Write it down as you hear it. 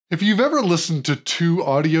If you've ever listened to two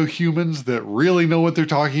audio humans that really know what they're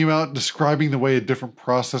talking about, describing the way a different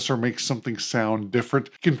processor makes something sound different,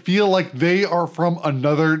 it can feel like they are from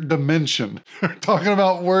another dimension. They're talking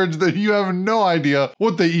about words that you have no idea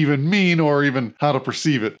what they even mean or even how to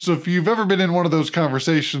perceive it. So if you've ever been in one of those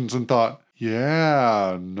conversations and thought,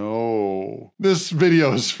 yeah, no, this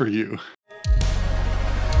video is for you.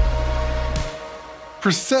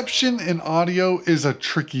 Perception in audio is a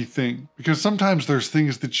tricky thing because sometimes there's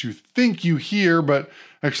things that you think you hear, but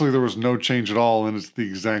actually there was no change at all and it's the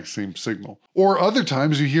exact same signal. Or other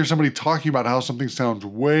times you hear somebody talking about how something sounds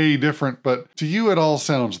way different, but to you it all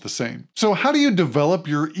sounds the same. So how do you develop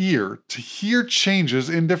your ear to hear changes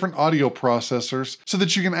in different audio processors so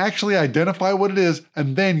that you can actually identify what it is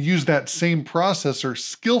and then use that same processor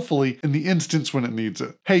skillfully in the instance when it needs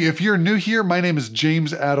it? Hey, if you're new here, my name is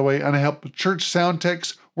James Attaway and I help church sound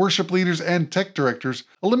techs, worship leaders, and tech directors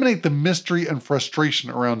eliminate the mystery and frustration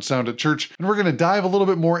around sound at church, and we're going to dive a little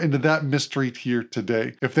bit more into that mystery here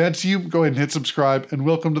today. If that's you, go ahead and hit subscribe, and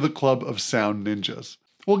welcome to the Club of Sound Ninjas.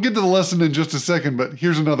 We'll get to the lesson in just a second, but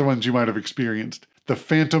here's another one you might have experienced. The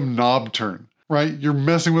phantom knob turn, right? You're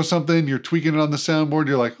messing with something, you're tweaking it on the soundboard,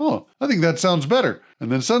 you're like, oh, I think that sounds better. And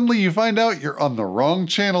then suddenly you find out you're on the wrong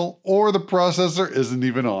channel or the processor isn't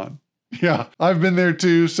even on. Yeah, I've been there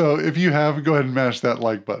too, so if you have, go ahead and mash that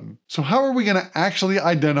like button. So how are we going to actually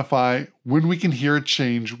identify when we can hear a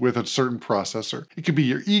change with a certain processor? It could be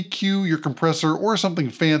your EQ, your compressor, or something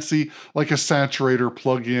fancy like a saturator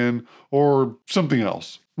plug-in or something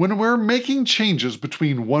else. When we're making changes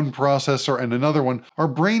between one processor and another one, our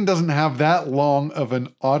brain doesn't have that long of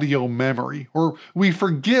an audio memory, or we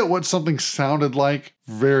forget what something sounded like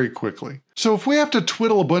very quickly. So if we have to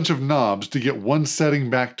twiddle a bunch of knobs to get one setting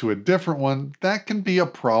back to a different one, that can be a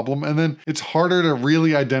problem, and then it's harder to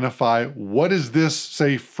really identify what is this,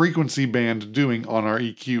 say, frequency band doing on our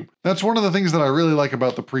EQ. That's one of the things that I really like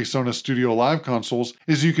about the PreSonus Studio Live consoles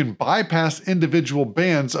is you can bypass individual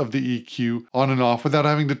bands of the EQ on and off without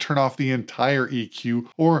having to turn off the entire EQ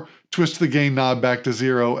or twist the gain knob back to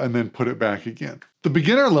 0 and then put it back again. The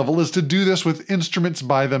beginner level is to do this with instruments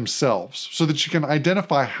by themselves so that you can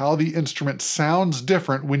identify how the instrument sounds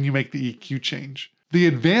different when you make the EQ change. The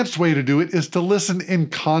advanced way to do it is to listen in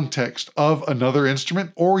context of another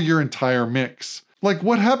instrument or your entire mix. Like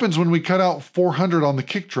what happens when we cut out 400 on the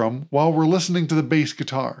kick drum while we're listening to the bass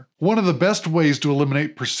guitar? One of the best ways to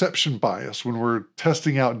eliminate perception bias when we're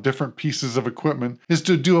testing out different pieces of equipment is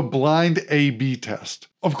to do a blind A/B test.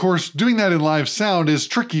 Of course, doing that in live sound is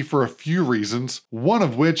tricky for a few reasons, one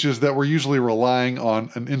of which is that we're usually relying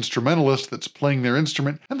on an instrumentalist that's playing their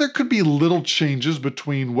instrument, and there could be little changes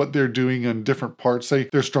between what they're doing on different parts. Say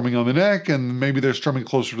they're strumming on the neck and maybe they're strumming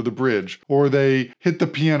closer to the bridge, or they hit the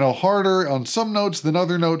piano harder on some notes than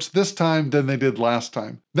other notes this time than they did last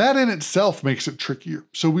time. That in itself makes it trickier,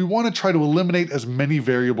 so we want to try to eliminate as many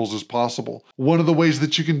variables as possible. One of the ways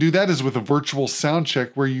that you can do that is with a virtual sound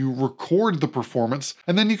check where you record the performance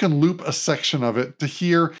and then you can loop a section of it to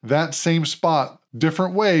hear that same spot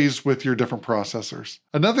different ways with your different processors.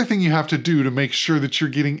 Another thing you have to do to make sure that you're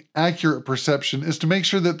getting accurate perception is to make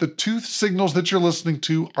sure that the two signals that you're listening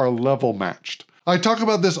to are level matched. I talk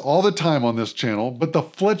about this all the time on this channel, but the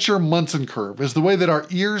Fletcher-Munson curve is the way that our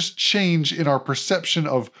ears change in our perception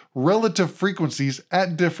of relative frequencies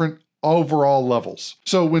at different overall levels.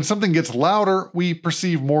 So when something gets louder, we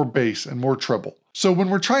perceive more bass and more treble. So when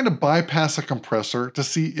we're trying to bypass a compressor to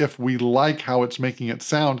see if we like how it's making it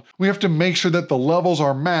sound, we have to make sure that the levels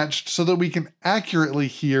are matched so that we can accurately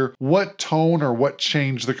hear what tone or what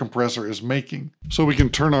change the compressor is making. So we can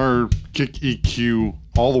turn our kick EQ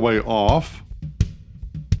all the way off.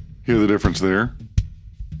 Hear the difference there.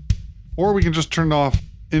 Or we can just turn off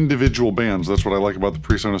individual bands. That's what I like about the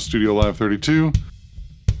PreSonus Studio Live 32.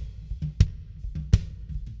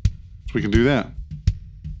 So we can do that.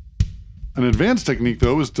 An advanced technique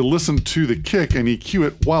though is to listen to the kick and EQ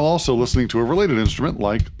it while also listening to a related instrument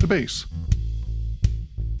like the bass.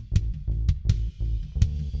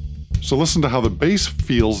 So listen to how the bass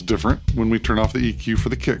feels different when we turn off the EQ for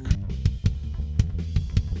the kick.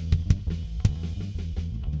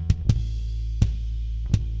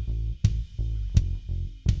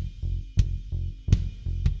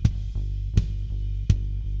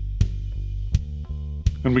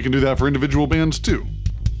 And we can do that for individual bands too.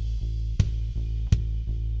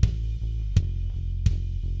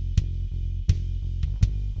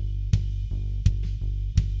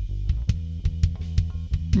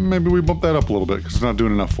 Maybe we bump that up a little bit because it's not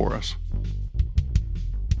doing enough for us.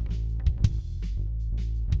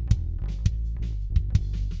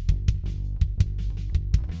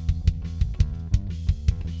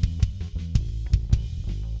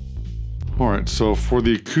 All right, so for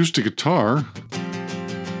the acoustic guitar,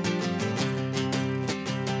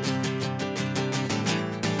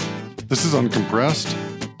 this is uncompressed.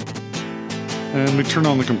 And we turn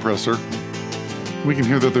on the compressor. We can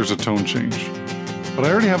hear that there's a tone change. But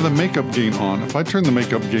I already have the makeup gain on. If I turn the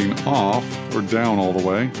makeup gain off or down all the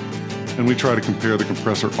way, and we try to compare the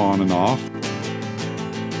compressor on and off,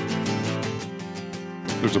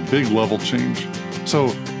 there's a big level change. So,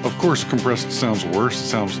 of course, compressed sounds worse. It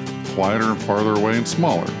sounds quieter, farther away, and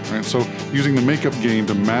smaller, right? So using the makeup gain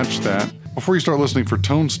to match that, before you start listening for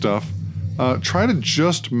tone stuff, try to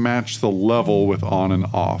just match the level with on and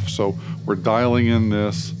off. So we're dialing in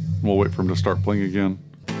this, and we'll wait for him to start playing again.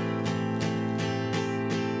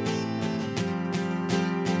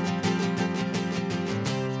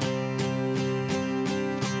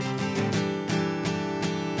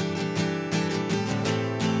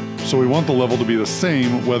 So we want the level to be the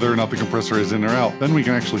same whether or not the compressor is in or out. Then we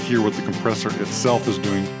can actually hear what the compressor itself is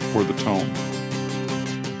doing for the tone.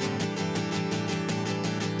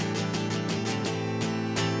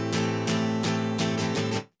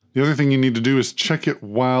 The other thing you need to do is check it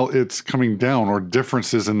while it's coming down, or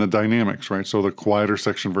differences in the dynamics, right? So the quieter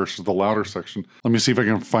section versus the louder section. Let me see if I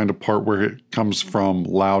can find a part where it comes from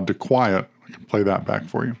loud to quiet. I can play that back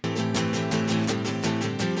for you.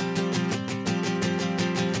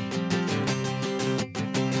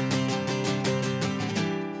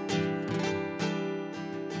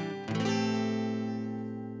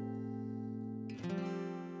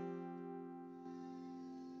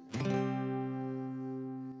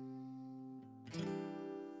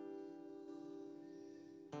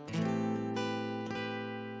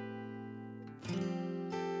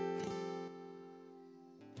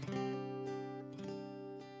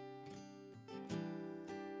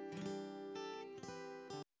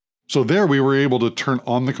 So there we were able to turn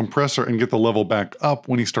on the compressor and get the level back up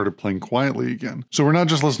when he started playing quietly again. So we're not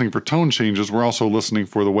just listening for tone changes, we're also listening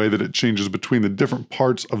for the way that it changes between the different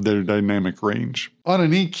parts of their dynamic range. On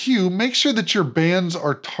an EQ, make sure that your bands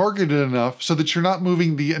are targeted enough so that you're not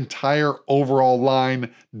moving the entire overall line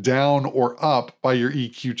down or up by your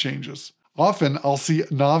EQ changes. Often, I'll see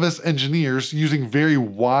novice engineers using very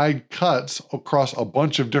wide cuts across a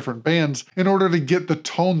bunch of different bands in order to get the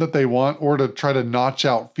tone that they want or to try to notch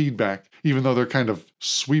out feedback, even though they're kind of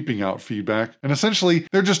sweeping out feedback. And essentially,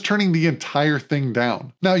 they're just turning the entire thing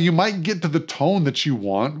down. Now, you might get to the tone that you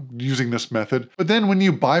want using this method, but then when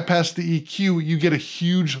you bypass the EQ, you get a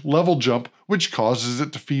huge level jump, which causes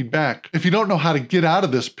it to feed back. If you don't know how to get out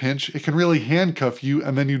of this pinch, it can really handcuff you,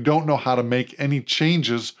 and then you don't know how to make any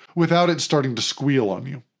changes without it starting to squeal on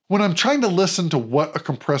you. When I'm trying to listen to what a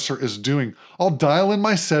compressor is doing, I'll dial in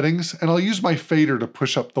my settings and I'll use my fader to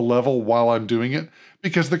push up the level while I'm doing it,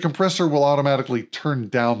 because the compressor will automatically turn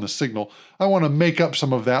down the signal. I want to make up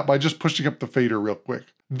some of that by just pushing up the fader real quick.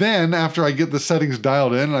 Then, after I get the settings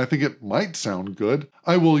dialed in and I think it might sound good,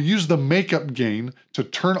 I will use the makeup gain to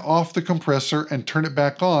turn off the compressor and turn it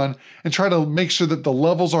back on and try to make sure that the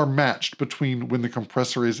levels are matched between when the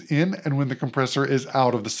compressor is in and when the compressor is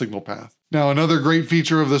out of the signal path. Now, another great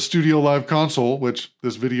feature of the Studio Live console, which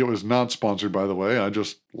this video is not sponsored by the way, I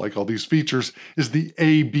just like all these features, is the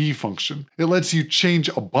A/B function. It lets you change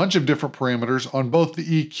a bunch of different parameters on both the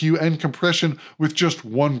EQ and compression with just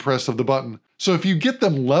one press of the button. So if you get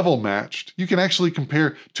them level matched, you can actually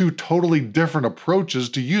compare two totally different approaches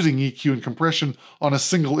to using EQ and compression on a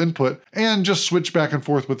single input and just switch back and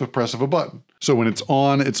forth with the press of a button. So when it's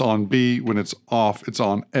on B. When it's off, it's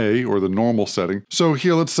on A, or the normal setting. So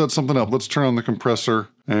here, let's set something up. Let's turn on the compressor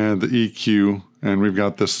and the EQ, and we've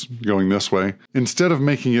got this going this way. Instead of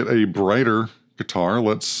making it a brighter guitar,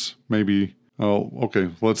 let's maybe,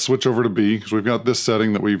 let's switch over to B, because we've got this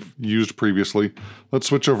setting that we've used previously. Let's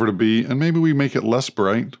switch over to B, and maybe we make it less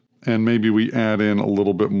bright, and maybe we add in a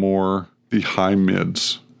little bit more the high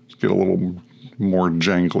mids. Get a little more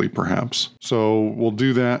jangly perhaps. So we'll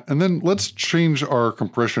do that, and then let's change our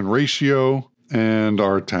compression ratio and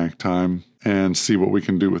our attack time and see what we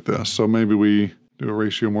can do with this. So maybe we do a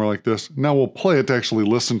ratio more like this. Now we'll play it to actually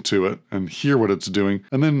listen to it and hear what it's doing.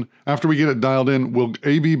 And then after we get it dialed in, we'll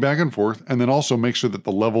A/B back and forth, and then also make sure that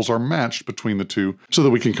the levels are matched between the two so that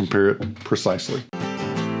we can compare it precisely.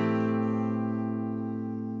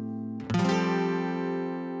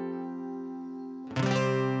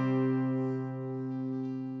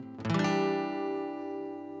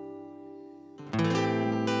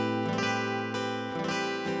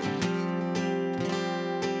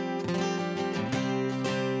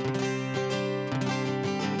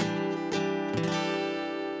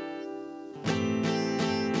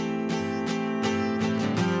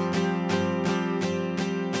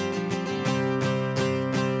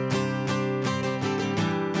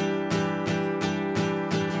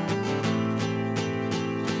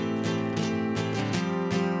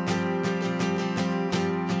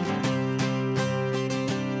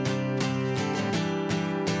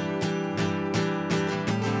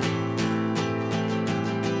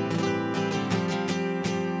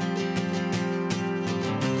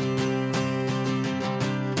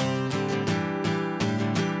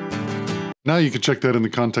 Now you can check that in the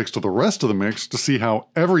context of the rest of the mix to see how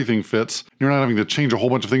everything fits. You're not having to change a whole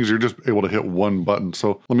bunch of things, you're just able to hit one button.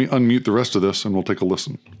 So let me unmute the rest of this and we'll take a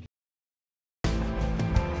listen.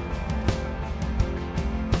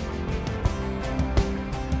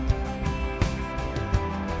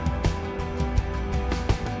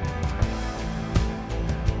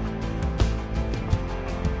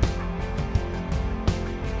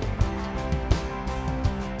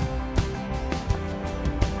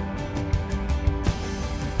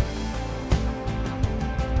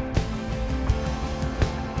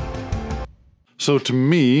 So to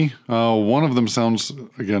me, one of them sounds,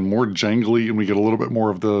 again, more jangly and we get a little bit more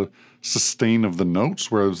of the sustain of the notes,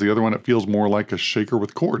 whereas the other one, it feels more like a shaker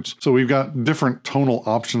with chords. So we've got different tonal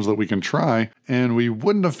options that we can try, and we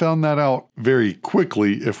wouldn't have found that out very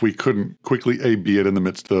quickly if we couldn't quickly A/B it in the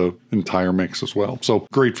midst of the entire mix as well. So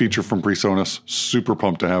great feature from PreSonus. Super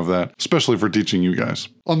pumped to have that, especially for teaching you guys.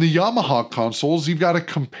 On the Yamaha consoles, you've got a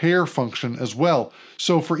compare function as well.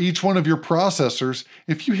 So for each one of your processors,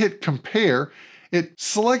 if you hit compare, it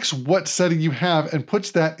selects what setting you have and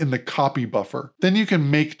puts that in the copy buffer. Then you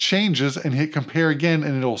can make changes and hit compare again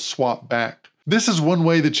and it'll swap back. This is one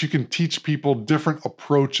way that you can teach people different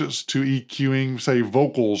approaches to EQing, say,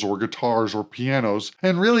 vocals or guitars or pianos,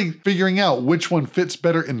 and really figuring out which one fits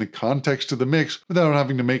better in the context of the mix without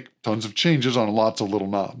having to make tons of changes on lots of little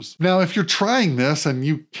knobs. Now, if you're trying this and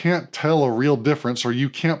you can't tell a real difference or you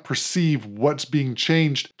can't perceive what's being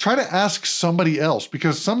changed, try to ask somebody else,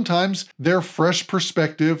 because sometimes their fresh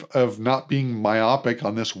perspective of not being myopic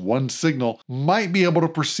on this one signal might be able to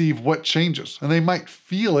perceive what changes, and they might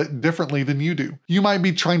feel it differently than you do. You might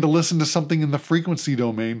be trying to listen to something in the frequency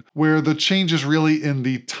domain where the change is really in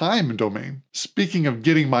the time domain. Speaking of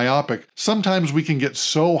getting myopic, sometimes we can get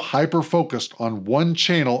so hyper-focused on one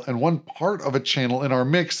channel and one part of a channel in our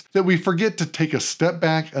mix that we forget to take a step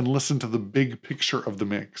back and listen to the big picture of the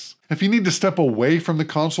mix. If you need to step away from the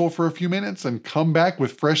console for a few minutes and come back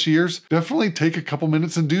with fresh ears, definitely take a couple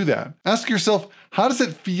minutes and do that. Ask yourself, how does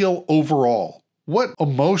it feel overall? What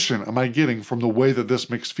emotion am I getting from the way that this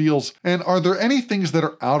mix feels? And are there any things that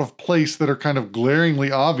are out of place that are kind of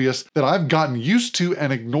glaringly obvious that I've gotten used to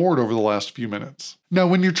and ignored over the last few minutes? Now,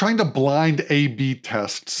 when you're trying to blind A/B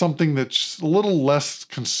test something that's a little less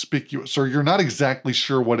conspicuous or you're not exactly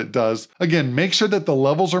sure what it does, again, make sure that the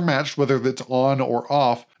levels are matched, whether that's on or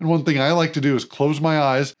off. And one thing I like to do is close my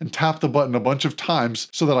eyes and tap the button a bunch of times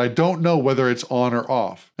so that I don't know whether it's on or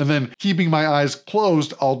off. And then keeping my eyes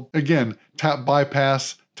closed, I'll, again, tap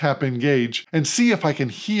bypass, tap engage, and see if I can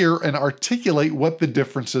hear and articulate what the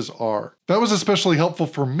differences are. That was especially helpful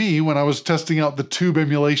for me when I was testing out the tube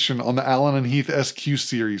emulation on the Allen & Heath SQ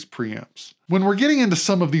series preamps. When we're getting into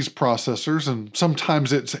some of these processors, and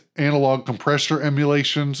sometimes it's analog compressor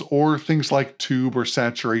emulations or things like tube or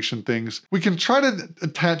saturation things, we can try to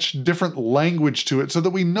attach different language to it so that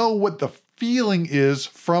we know what the feeling is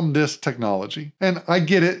from this technology. And I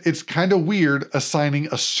get it, it's kind of weird assigning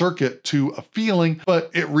a circuit to a feeling, but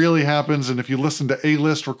it really happens. And if you listen to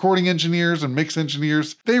A-list recording engineers and mix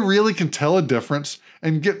engineers, they really can tell a difference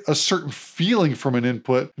and get a certain feeling from an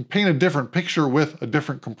input and paint a different picture with a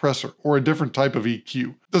different compressor or a different type of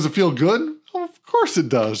EQ. Does it feel good? Well, of course it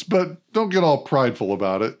does, but don't get all prideful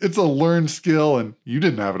about it. It's a learned skill and you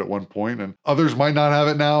didn't have it at one point and others might not have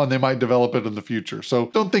it now and they might develop it in the future. So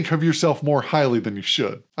don't think of yourself more highly than you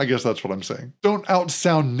should. I guess that's what I'm saying. Don't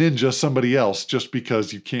outsound ninja somebody else just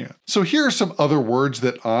because you can. So here are some other words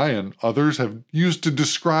that I and others have used to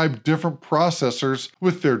describe different processors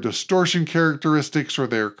with their distortion characteristics or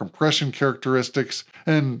their compression characteristics.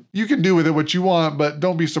 And you can do with it what you want, but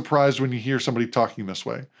don't be surprised when you hear somebody talking this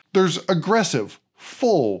way. There's aggressive,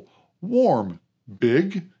 full, warm,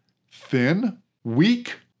 big, thin,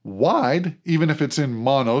 weak, wide. Even if it's in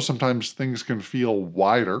mono, sometimes things can feel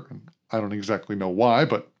wider. I don't exactly know why,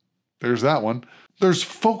 but there's that one. There's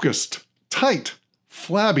focused, tight,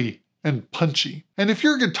 flabby, and punchy. And if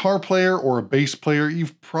you're a guitar player or a bass player,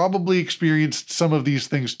 you've probably experienced some of these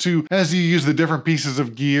things too. As you use the different pieces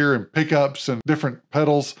of gear and pickups and different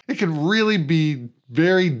pedals, it can really be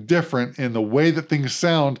very different in the way that things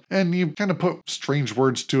sound, and you kind of put strange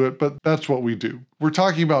words to it, but that's what we do. We're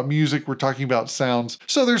talking about music, we're talking about sounds,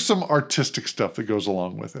 so there's some artistic stuff that goes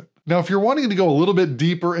along with it. Now, if you're wanting to go a little bit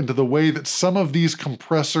deeper into the way that some of these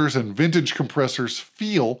compressors and vintage compressors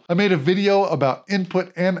feel, I made a video about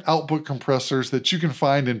input and output compressors that you can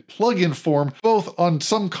find in plugin form, both on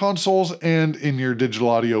some consoles and in your digital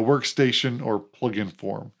audio workstation or plugin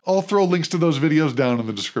form. I'll throw links to those videos down in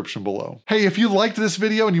the description below. Hey, if you liked this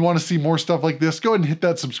video and you want to see more stuff like this, go ahead and hit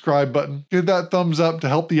that subscribe button. Give that thumbs up to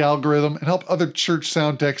help the algorithm and help other church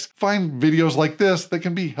sound techs find videos like this that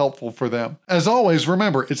can be helpful for them. As always,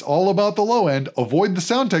 remember, it's all about the low end, avoid the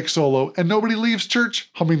sound tech solo, and nobody leaves church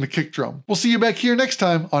humming the kick drum. We'll see you back here next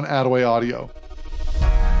time on Attaway Audio.